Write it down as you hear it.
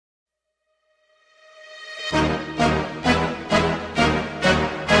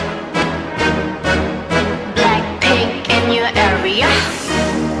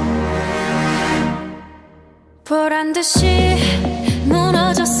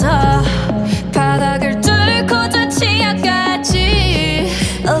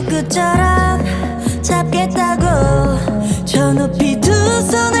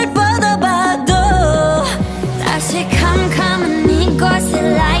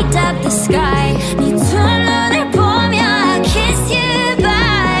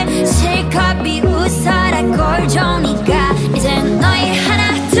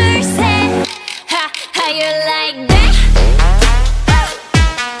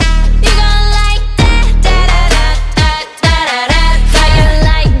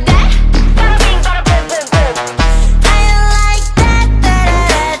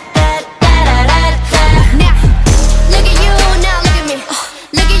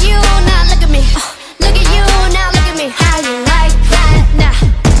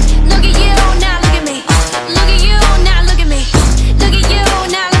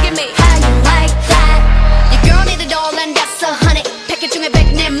100개 중에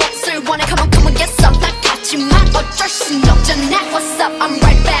 100 내 몫을 원해 come on come on get some 딱 같지만 어쩔 순 없잖아 What's up I'm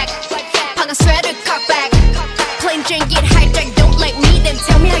right back 방금 sweater cock back plain drink it hijack don't like me then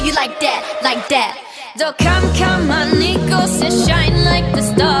tell me how you like that 더 캄캄한 이곳에 shine like the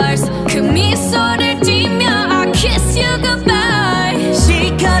stars 그 미소를 띠며 I kiss you goodbye